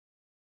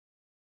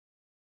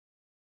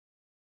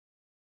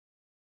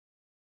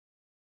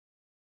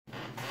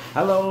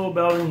Hello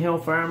Belding Hill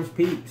Farms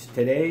peeps.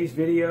 Today's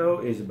video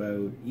is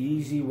about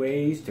easy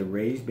ways to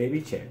raise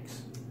baby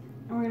chicks.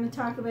 And we're going to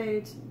talk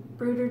about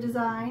brooder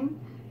design,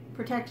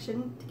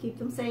 protection to keep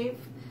them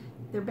safe,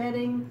 their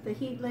bedding, the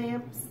heat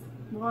lamps,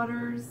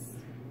 waters,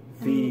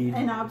 feed,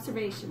 and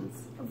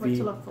observations of what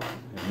to look for.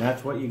 And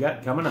that's what you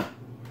got coming up.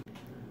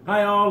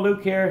 Hi all,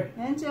 Luke here.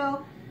 And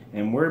Jill.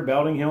 And we're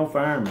Belding Hill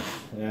Farms.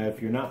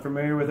 If you're not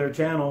familiar with our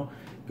channel,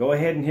 go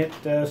ahead and hit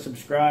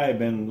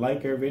subscribe and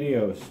like our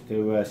videos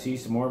to see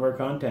some more of our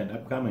content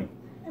upcoming.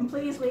 And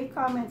please leave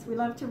comments. We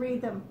love to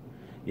read them.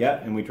 Yeah,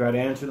 and we try to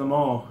answer them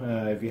all.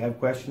 If you have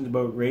questions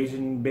about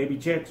raising baby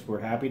chicks, we're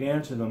happy to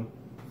answer them.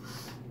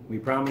 We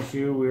promise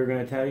you we're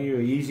going to tell you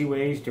easy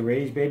ways to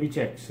raise baby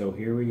chicks, so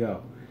here we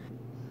go.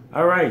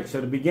 Alright, so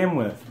to begin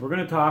with, we're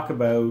going to talk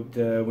about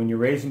when you're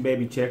raising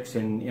baby chicks.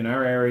 In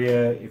our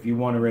area, if you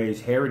want to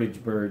raise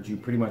heritage birds, you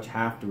pretty much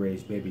have to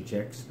raise baby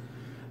chicks.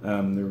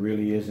 There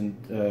really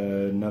isn't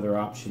another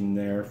option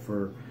there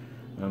for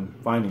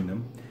finding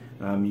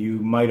them. You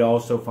might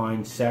also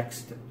find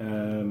sexed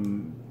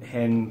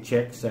hen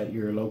chicks at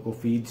your local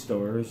feed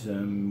stores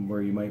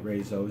where you might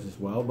raise those as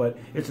well, but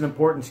it's an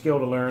important skill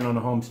to learn on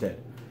a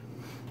homestead.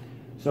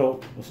 So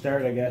we'll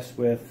start, I guess,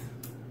 with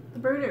the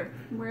brooder,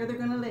 where they're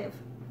going to live.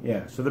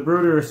 Yeah, so the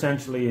brooder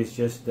essentially is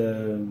just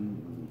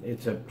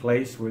it's a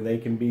place where they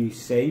can be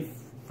safe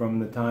from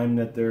the time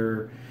that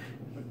they're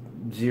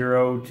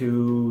 0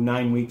 to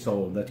 9 weeks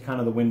old. That's kind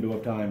of the window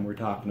of time we're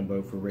talking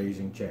about for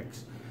raising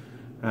chicks.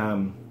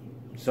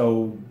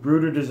 So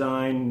brooder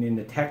design in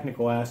the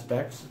technical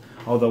aspects,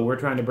 although we're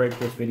trying to break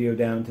this video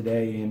down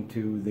today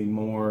into the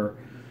more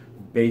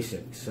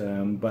basics.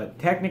 But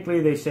technically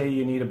they say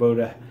you need about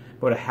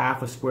a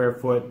half a square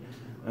foot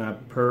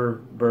per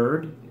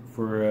bird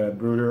for a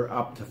brooder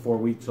up to 4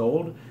 weeks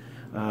old,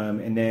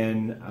 and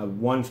then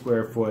 1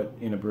 square foot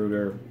in a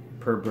brooder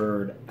per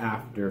bird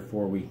after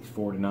 4 weeks,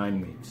 4 to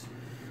 9 weeks.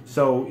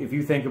 So if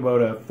you think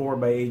about a 4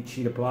 by 8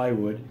 sheet of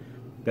plywood,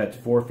 that's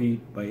 4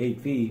 feet by 8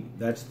 feet,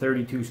 that's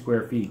 32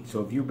 square feet. So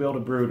if you build a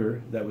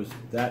brooder that was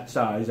that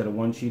size at a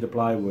 1 sheet of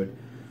plywood,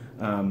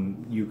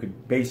 you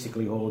could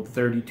basically hold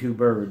 32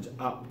 birds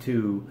up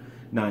to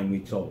 9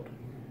 weeks old.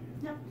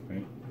 Yep.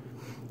 Right?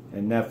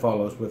 And that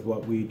follows with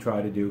what we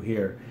try to do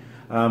here.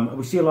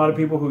 We see a lot of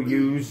people who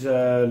use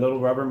little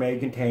Rubbermaid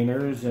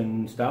containers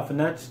and stuff, and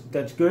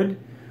that's good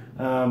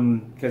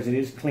because it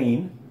is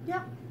clean.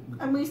 Yep,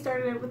 and we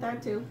started out with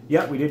that too.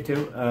 Yeah, we did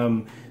too.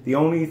 The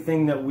only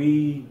thing that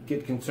we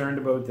get concerned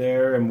about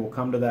there, and we'll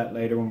come to that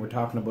later when we're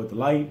talking about the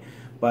light,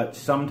 but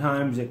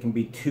sometimes it can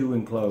be too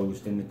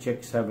enclosed and the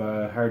chicks have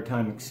a hard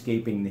time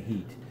escaping the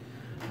heat.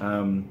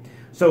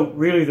 So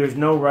really there's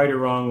no right or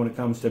wrong when it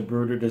comes to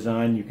brooder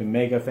design. You can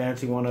make a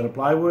fancy one out of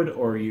plywood,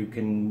 or you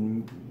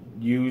can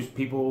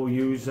people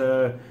use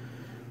dog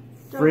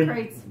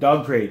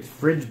crates,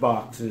 fridge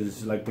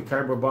boxes, like the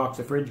cardboard box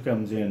a fridge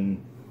comes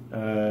in,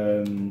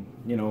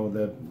 you know,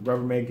 the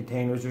Rubbermaid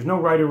containers. There's no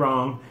right or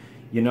wrong.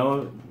 You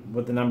know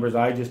what the numbers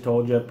I just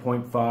told you,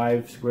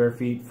 0.5 square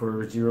feet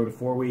for 0 to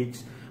 4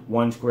 weeks,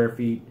 1 square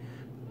feet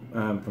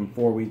from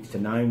 4 weeks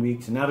to 9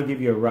 weeks, and that'll give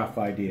you a rough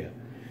idea.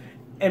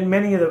 And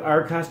many of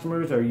our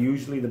customers are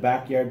usually the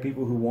backyard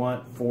people who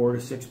want 4 to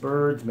 6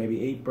 birds,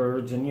 maybe 8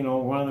 birds, and you know,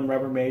 one of them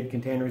Rubbermaid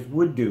containers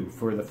would do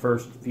for the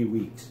first few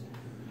weeks.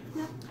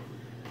 Yeah.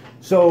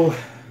 So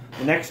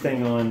the next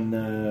thing on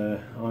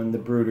the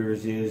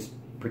brooders is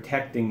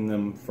protecting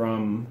them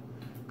from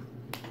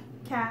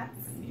cats.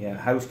 Yeah,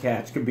 house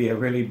cats could be a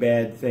really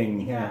bad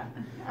thing. Yeah,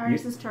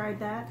 ours has tried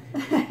that.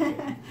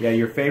 Yeah,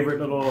 your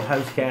favorite little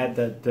house cat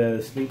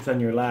that sleeps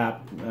on your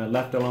lap,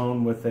 left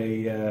alone with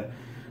a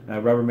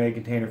Rubbermaid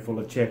container full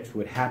of chicks,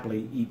 would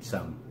happily eat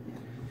some.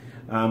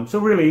 So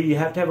really you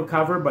have to have a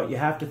cover, but you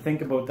have to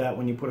think about that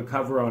when you put a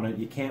cover on it.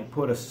 You can't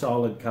put a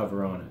solid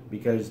cover on it,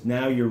 because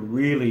now you're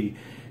really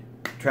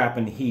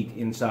trapping heat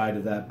inside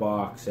of that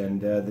box,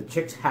 and the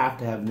chicks have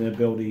to have the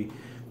ability,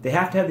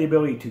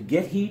 to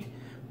get heat,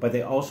 but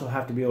they also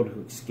have to be able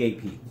to escape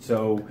heat.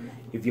 So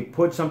if you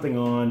put something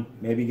on,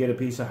 maybe get a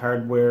piece of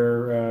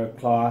hardware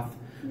cloth.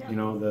 Yeah. You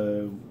know,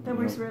 that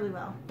works really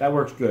well. That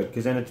works good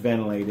because then it's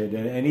ventilated,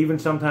 and even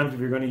sometimes if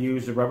you're going to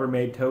use the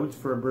Rubbermaid totes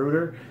for a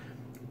brooder,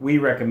 we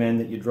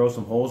recommend that you drill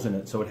some holes in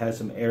it so it has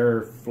some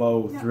air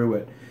flow through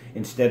it,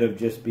 instead of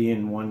just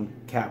being one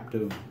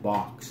captive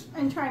box.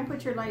 And try and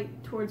put your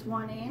light towards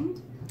one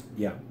end.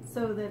 Yeah.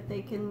 So that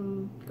they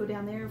can go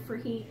down there for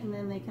heat, and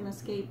then they can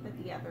escape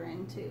at the other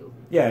end too.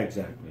 Yeah,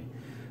 exactly.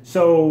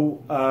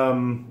 So,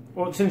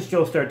 well, since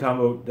Jill started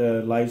talking about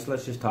the lights,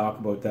 let's just talk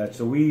about that.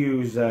 So we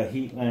use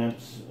heat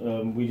lamps.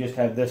 We just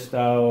have this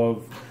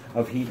style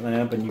of heat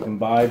lamp, and you can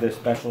buy the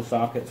special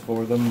sockets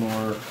for them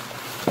or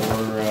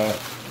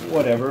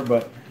whatever.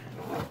 But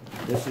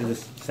this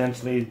is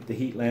essentially the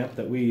heat lamp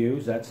that we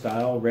use, that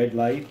style, red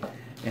light.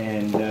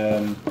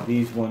 And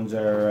these ones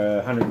are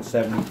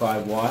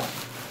 175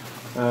 watts.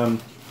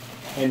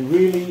 And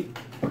really,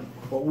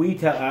 what we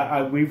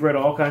tell, we've read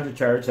all kinds of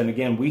charts, and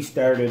again, we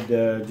started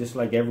just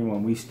like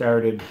everyone. We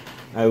started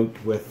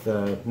out with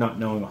not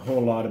knowing a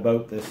whole lot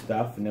about this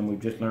stuff, and then we've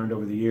just learned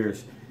over the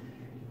years.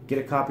 get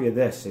a copy of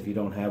this if you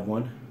don't have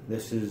one.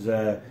 This is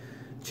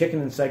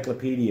Chicken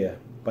Encyclopedia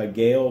by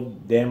Gail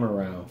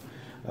Damerow.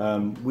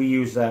 We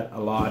use that a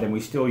lot, and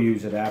we still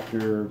use it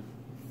after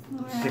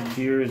 6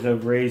 years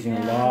of raising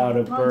a lot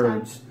of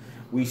birds.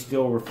 We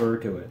still refer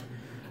to it.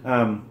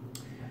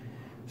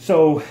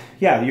 So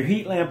yeah, your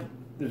heat lamp,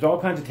 there's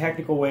all kinds of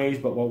technical ways,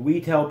 but what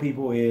we tell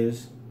people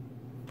is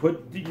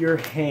put your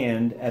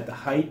hand at the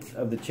height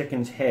of the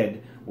chicken's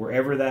head,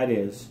 wherever that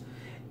is,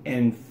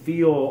 and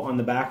feel on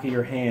the back of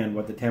your hand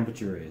what the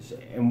temperature is.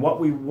 And what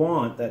we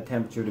want that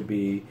temperature to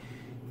be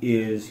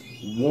is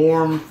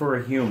warm for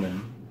a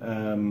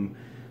human.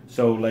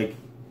 So like,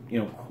 you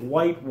know,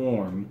 quite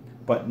warm,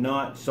 but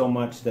not so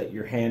much that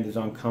your hand is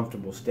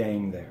uncomfortable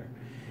staying there.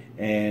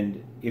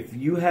 And if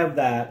you have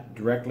that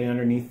directly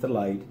underneath the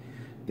light,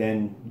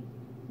 then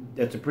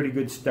that's a pretty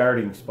good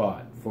starting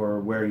spot for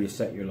where you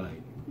set your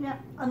light. Yeah,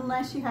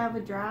 unless you have a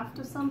draft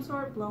of some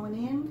sort blowing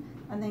in,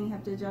 and then you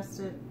have to adjust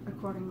it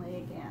accordingly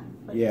again.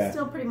 But it's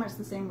still pretty much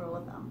the same rule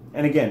of thumb.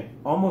 And again,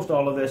 almost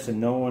all of this,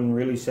 and no one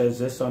really says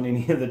this on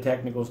any of the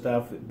technical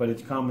stuff, but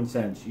it's common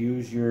sense.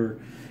 Use your,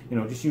 you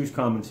know, just use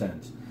common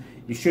sense.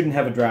 You shouldn't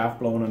have a draft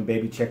blowing on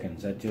baby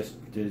chickens. That just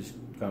is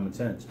common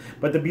sense.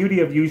 But the beauty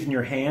of using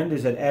your hand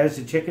is that as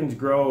the chickens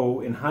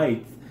grow in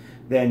height,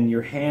 then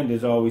your hand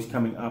is always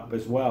coming up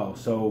as well.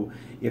 So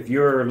if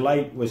your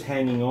light was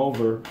hanging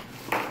over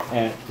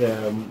at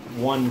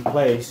one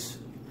place,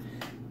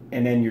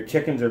 and then your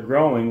chickens are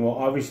growing, well,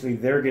 obviously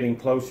they're getting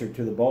closer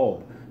to the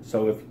bulb.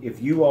 So if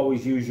you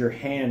always use your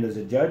hand as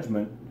a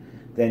judgment,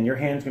 then your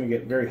hand's going to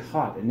get very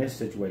hot in this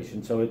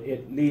situation. So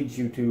it leads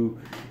you to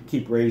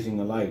keep raising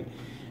the light.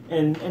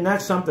 And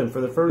that's something. For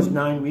the first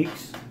 9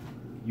 weeks,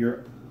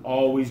 you're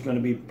always going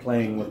to be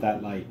playing with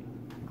that light.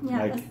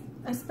 Yeah, like,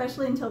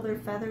 especially until they're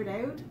feathered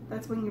out.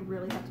 That's when you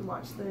really have to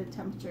watch the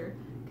temperature,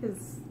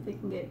 because they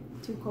can get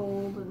too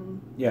cold.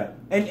 And yeah,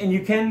 and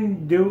you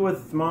can do it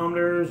with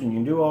thermometers, and you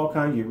can do all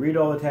kinds. You read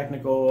all the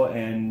technical,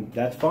 and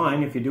that's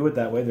fine if you do it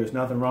that way. There's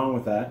nothing wrong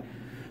with that.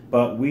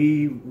 But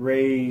we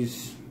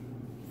raise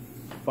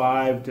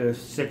 500 to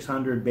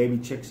 600 baby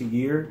chicks a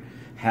year,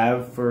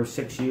 have for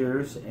 6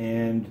 years,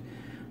 and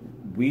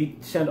we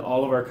send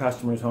all of our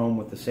customers home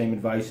with the same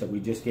advice that we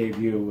just gave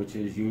you, which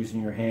is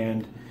using your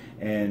hand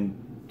and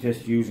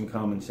just using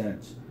common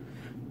sense.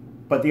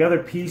 But the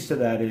other piece to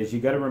that is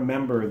you got to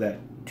remember that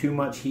too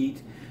much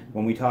heat,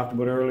 when we talked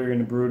about earlier in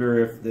the brooder,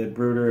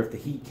 if the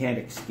heat can't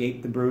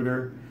escape the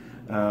brooder,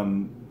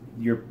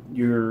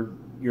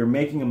 you're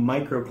making a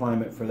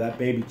microclimate for that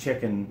baby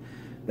chicken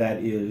that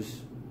is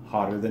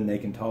hotter than they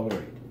can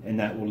tolerate. And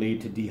that will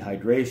lead to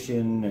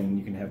dehydration, and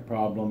you can have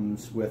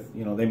problems with,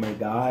 you know, they may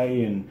die,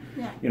 and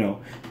you know,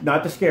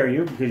 not to scare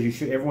you,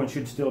 because everyone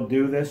should still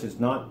do this. It's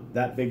not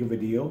that big of a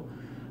deal.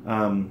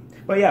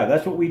 But yeah,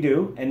 that's what we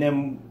do. And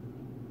then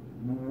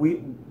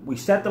we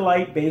set the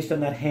light based on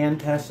that hand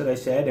test that I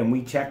said, and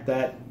we check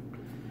that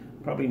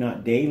probably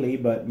not daily,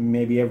 but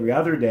maybe every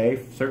other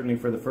day. Certainly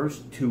for the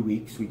first 2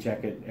 weeks, we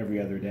check it every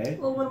other day.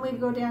 Well, when we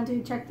go down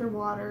to check their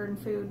water and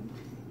food,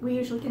 we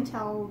usually can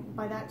tell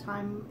by that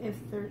time if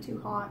they're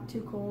too hot,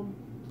 too cold,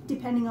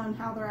 depending on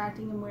how they're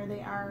acting and where they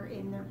are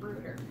in their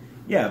brooder.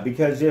 Yeah,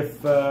 because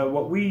if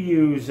what we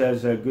use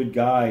as a good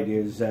guide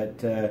is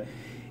that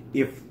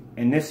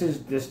and this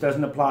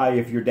doesn't apply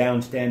if you're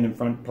down standing in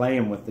front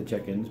playing with the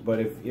chickens, but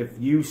if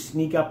you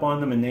sneak up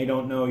on them and they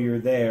don't know you're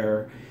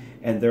there,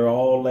 and they're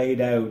all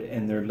laid out,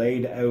 and they're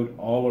laid out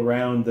all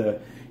around the,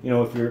 you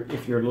know,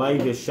 if your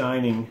light is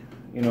shining,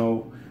 you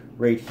know,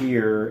 right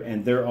here,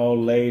 and they're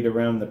all laid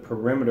around the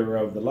perimeter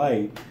of the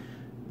light,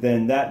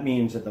 then that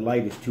means that the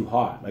light is too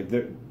hot. Like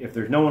if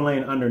there's no one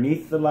laying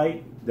underneath the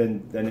light,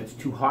 then it's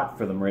too hot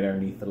for them right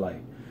underneath the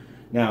light.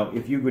 Now,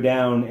 if you go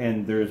down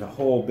and there's a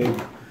whole big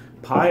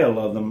pile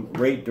of them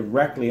right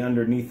directly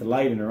underneath the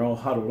light and they're all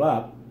huddled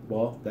up,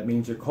 well, that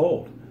means they're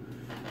cold.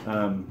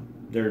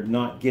 They're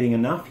not getting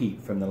enough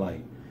heat from the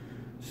light.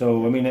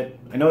 So, I mean,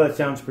 I know that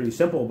sounds pretty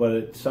simple, but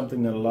it's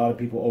something that a lot of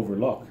people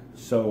overlook.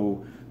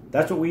 So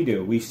that's what we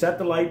do. We set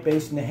the light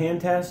based on the hand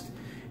test,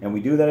 and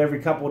we do that every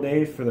couple of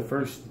days for the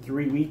first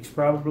 3 weeks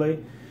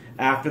probably.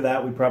 After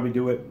that, we probably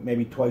do it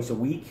maybe twice a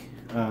week.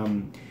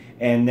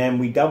 And then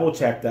we double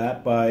check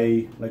that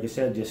by, like I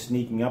said, just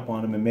sneaking up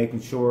on them and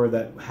making sure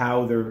that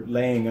how they're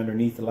laying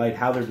underneath the light,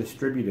 how they're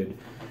distributed,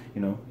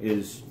 you know,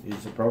 is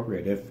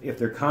appropriate. If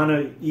they're kind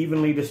of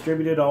evenly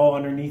distributed all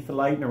underneath the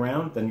light and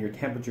around, then your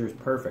temperature is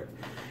perfect.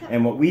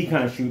 And what we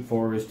kind of shoot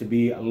for is to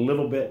be a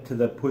little bit to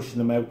the pushing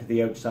them out to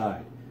the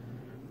outside.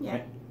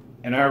 Yeah.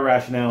 And our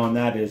rationale on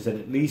that is that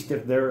at least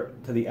if they're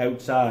to the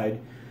outside,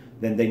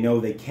 then they know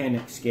they can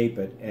escape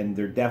it, and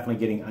they're definitely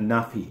getting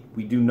enough heat.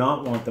 We do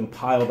not want them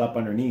piled up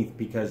underneath,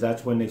 because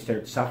that's when they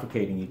start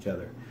suffocating each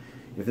other.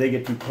 If they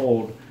get too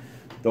cold,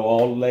 they'll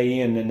all lay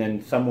in, and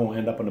then some will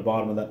end up on the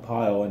bottom of that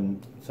pile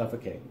and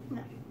suffocate.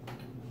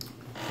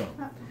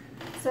 Yeah.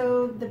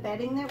 So the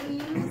bedding that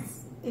we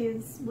use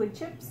is wood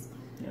chips.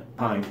 Yeah,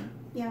 pine.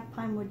 Yeah,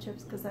 pine wood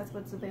chips, because that's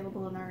what's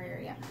available in our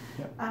area.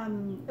 Yep.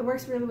 It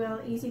works really well,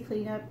 easy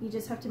cleanup. You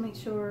just have to make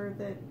sure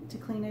that to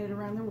clean out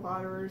around their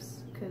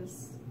waters,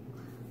 because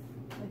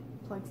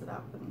plugs it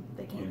up and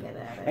they can't get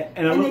at it.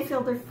 And they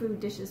fill their food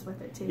dishes with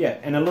it too. Yeah,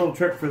 and a little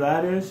trick for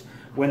that is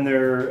when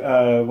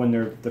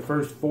they're the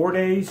first 4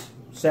 days,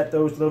 set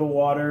those little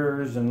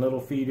waters and little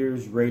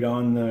feeders right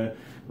on the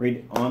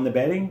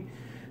bedding.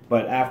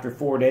 But after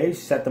 4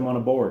 days, set them on a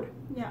board.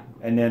 Yeah.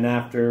 And then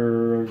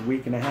after a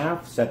week and a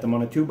half, set them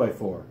on a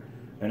 2x4.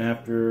 And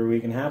after a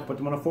week and a half, put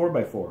them on a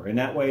 4x4. And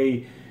that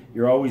way,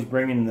 you're always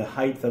bringing the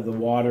height of the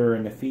water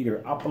and the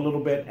feeder up a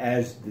little bit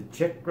as the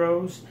chick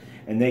grows.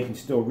 And they can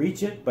still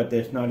reach it, but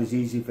it's not as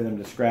easy for them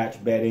to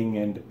scratch bedding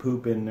and to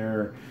poop in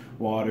their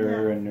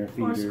water and their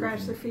feeders. Or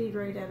scratch their feed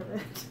right out of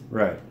it.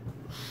 Right.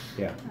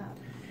 Yeah.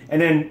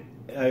 And then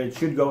it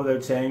should go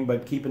without saying,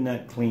 but keeping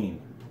that clean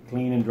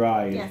and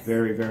dry is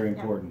very, very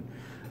important.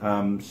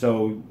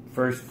 So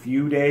first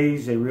few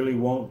days they really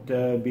won't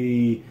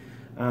be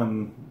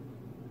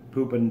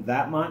pooping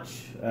that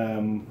much,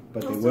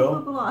 but they will.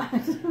 Poop a lot,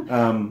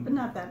 but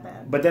not that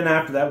bad. But then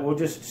after that, we'll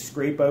just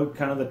scrape out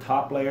kind of the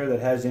top layer that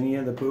has any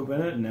of the poop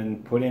in it, and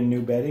then put in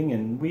new bedding.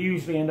 And we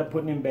usually end up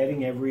putting in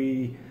bedding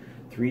every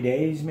 3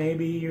 days,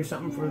 maybe, or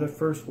something for the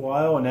first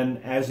while. And then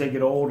as they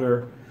get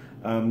older,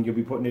 you'll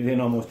be putting it in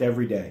almost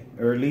every day,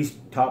 or at least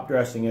top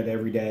dressing it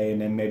every day,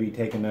 and then maybe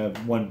taking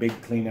one big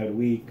clean out a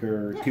week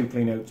or 2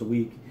 clean outs a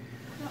week.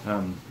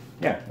 And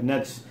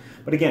that's.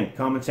 But again,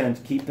 common sense,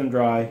 keep them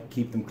dry,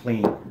 keep them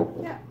clean.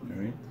 Yeah. All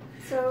right.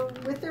 So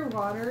with their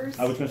waters...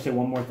 I was going to say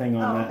one more thing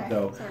on that,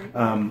 though.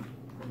 Sorry.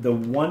 The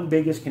one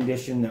biggest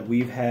condition that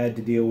we've had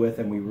to deal with,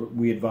 and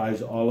we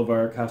advise all of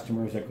our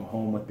customers that go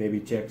home with baby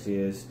chicks,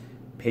 is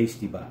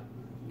pasty butt.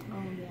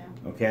 Oh,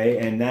 yeah. Okay,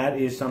 and that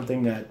is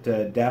something that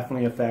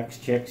definitely affects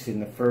chicks in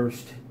the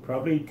first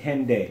probably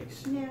 10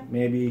 days. Yeah.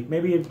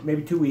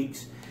 Maybe 2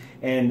 weeks.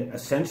 And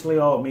essentially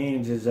all it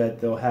means is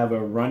that they'll have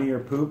a runnier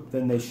poop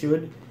than they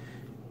should.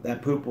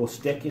 That poop will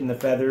stick in the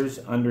feathers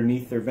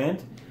underneath their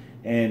vent,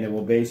 and it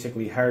will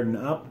basically harden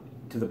up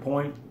to the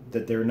point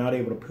that they're not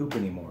able to poop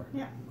anymore.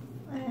 Yeah,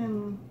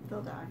 and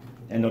they'll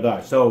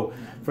die. So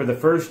for the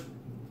first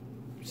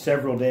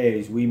several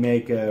days, we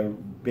make a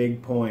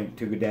big point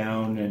to go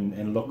down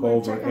and look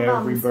over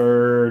every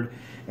bird,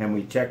 and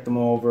we check them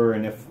over,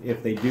 and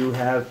if they do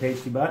have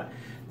pasty butt,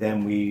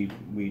 then we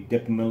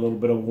dip them in a little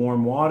bit of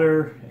warm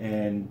water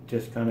and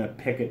just kind of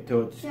pick it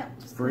till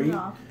it's free.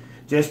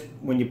 Just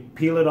when you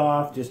peel it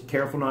off, just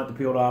careful not to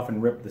peel it off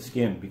and rip the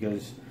skin,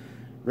 because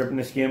ripping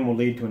the skin will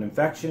lead to an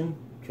infection,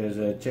 because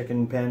a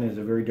chicken pen is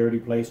a very dirty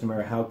place no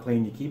matter how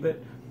clean you keep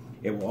it.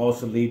 It will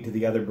also lead to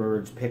the other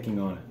birds picking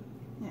on it.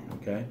 Yeah.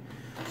 Okay?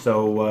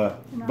 So,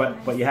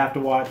 but you have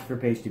to watch for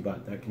pasty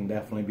butt. That can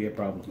definitely be a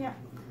problem. Yeah.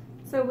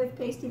 So with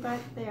pasty butt,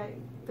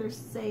 they're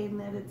saying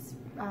that it's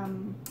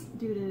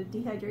due to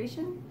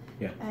dehydration.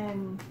 Yeah.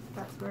 And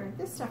that's where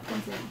this stuff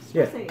comes in.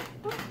 Yeah.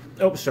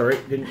 Oh, sorry.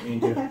 Didn't mean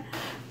to.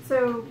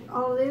 So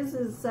all it is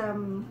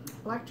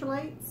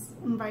electrolytes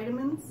and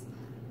vitamins,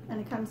 and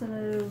it comes in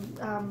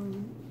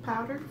a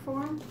powdered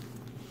form.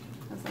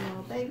 That's a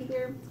little baggie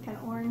here. It's kind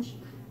of orange.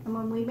 And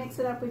when we mix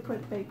it up, we put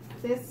about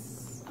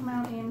this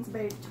amount in. It's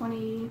about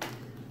 20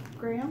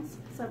 grams.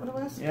 Is that what it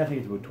was? Yeah, I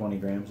think it's about 20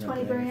 grams.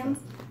 20 grams.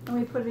 And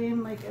we put it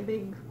in like a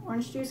big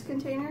orange juice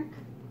container.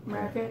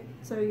 Rack it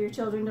so your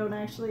children don't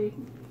actually...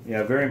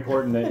 Yeah, very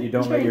important that you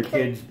don't let your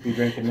kids be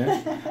drinking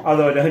this.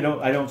 Although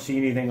I don't see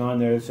anything on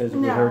there that says it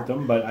would hurt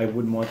them, but I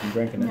wouldn't want them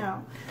drinking it.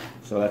 No.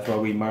 So that's why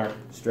we mark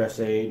stress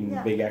aid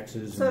and big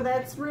X's. So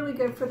that's really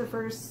good for the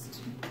first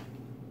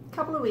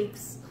couple of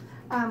weeks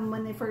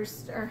when they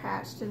first are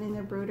hatched and in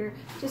their brooder.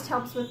 Just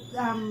helps with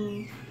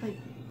like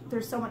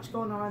there's so much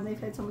going on. They've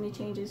had so many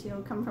changes,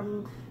 come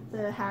from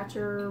the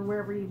hatcher or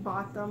wherever you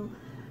bought them,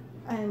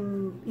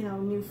 and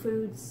new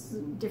foods,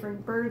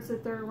 different birds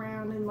that they're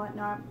around and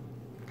whatnot.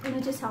 And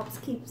it just helps,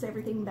 keeps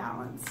everything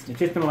balanced. It's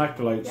just an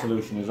electrolyte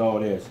solution is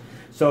all it is.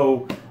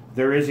 So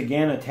there is,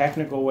 again, a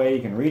technical way.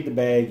 You can read the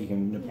bag, you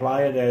can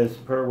apply it as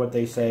per what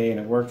they say, and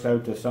it works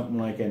out to something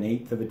like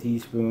 1/8 of a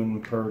teaspoon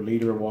per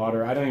liter of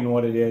water. I don't even know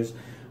what it is.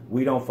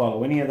 We don't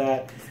follow any of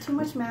that. It's too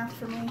much math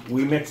for me.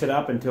 We mix it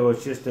up until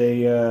it's just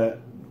a,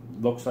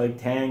 looks like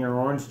Tang or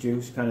orange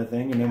juice kind of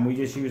thing, and then we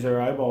just use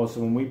our eyeballs.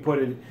 So when we put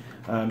it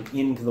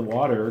into the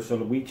water, so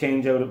that we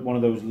change out one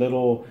of those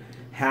little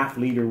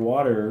half-liter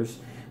waters,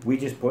 we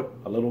just put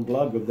a little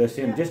glug of this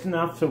in, just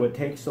enough so it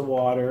takes the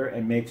water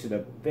and makes it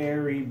a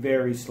very,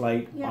 very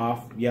slight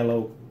off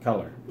yellow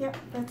color. Yep,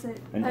 that's it.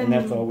 And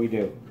that's all we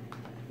do.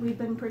 We've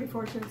been pretty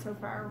fortunate so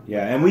far.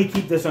 Yeah, and we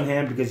keep this on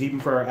hand because even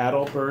for our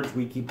adult birds,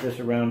 we keep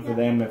this around for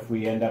them if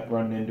we end up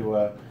running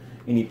into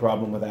any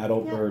problem with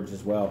adult birds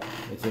as well.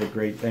 It's a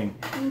great thing.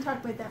 We can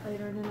talk about that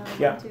later in another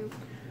one too.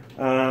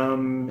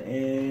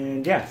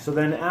 And so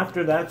then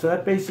after that, so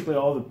that's basically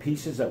all the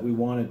pieces that we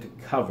wanted to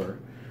cover.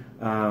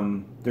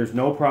 There's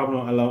no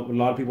problem. A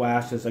lot of people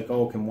ask us, like,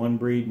 oh, can one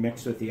breed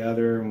mix with the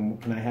other?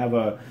 And can I have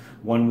a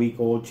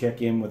 1-week-old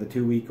chick in with a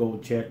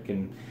 2-week-old chick?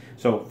 And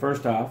so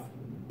first off,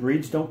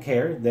 breeds don't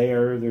care.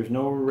 There's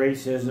no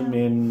racism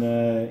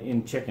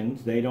in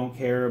chickens. They don't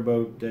care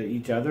about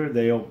each other.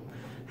 They'll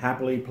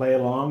happily play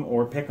along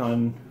or pick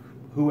on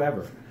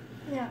whoever.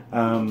 Yeah.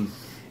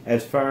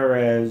 as far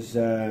as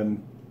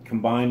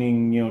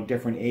combining,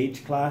 different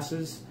age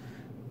classes,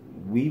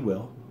 we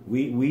will.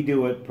 We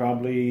do it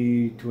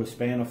probably to a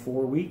span of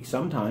 4 weeks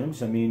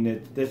sometimes. I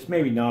mean, that's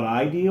maybe not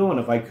ideal, and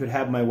if I could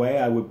have my way,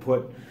 I would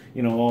put,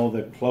 all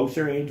the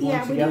closer age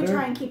ones together. Yeah, we do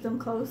try and keep them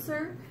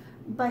closer,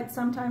 but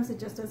sometimes it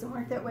just doesn't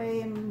work that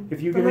way, and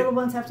the little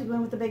ones have to go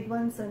in with the big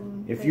ones,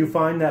 and if you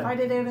find that...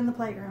 fight it out in the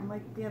playground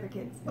like the other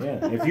kids.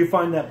 Yeah, if you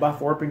find that buff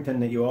Orpington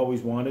that you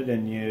always wanted,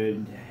 and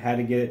you had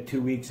to get it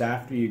 2 weeks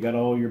after you got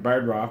all your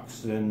barred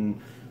rocks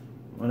and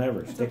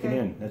whatever, stick it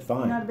in. That's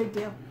fine. Not a big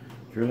deal.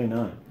 It's really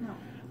not.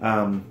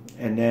 No.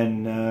 And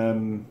then,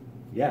 and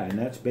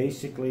that's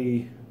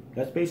basically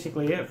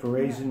it for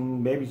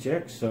raising baby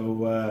chicks.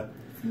 So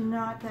it's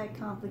not that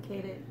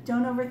complicated.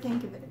 Don't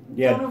overthink of it.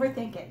 Yeah, don't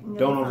overthink it.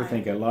 Don't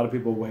overthink it. A lot of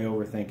people way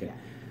overthink it. Yeah.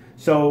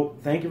 So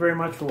thank you very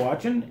much for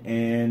watching,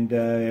 and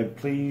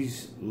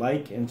please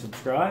like and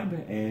subscribe,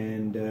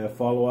 and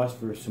follow us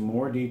for some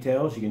more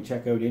details. You can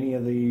check out any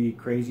of the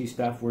crazy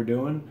stuff we're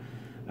doing.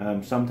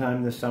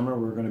 Sometime this summer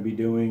we're going to be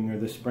doing, or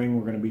this spring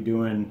we're going to be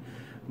doing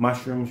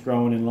mushrooms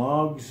growing in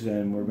logs,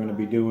 and we're going to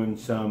be doing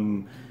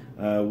some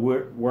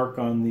work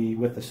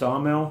with the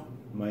sawmill,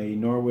 my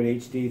Norwood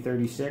HD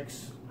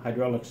 36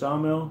 hydraulic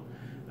sawmill.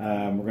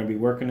 We're going to be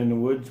working in the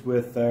woods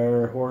with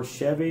our horse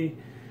Chevy.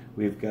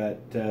 We got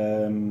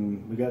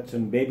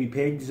some baby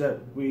pigs that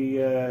we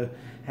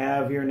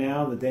have here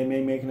now that they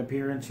may make an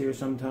appearance here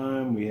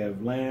sometime. We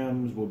have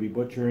lambs we'll be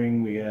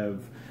butchering. We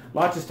have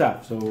lots of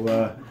stuff. So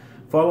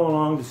follow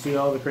along to see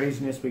all the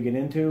craziness we get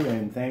into,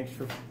 and thanks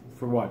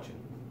for watching.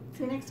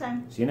 See you next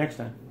time. See you next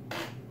time.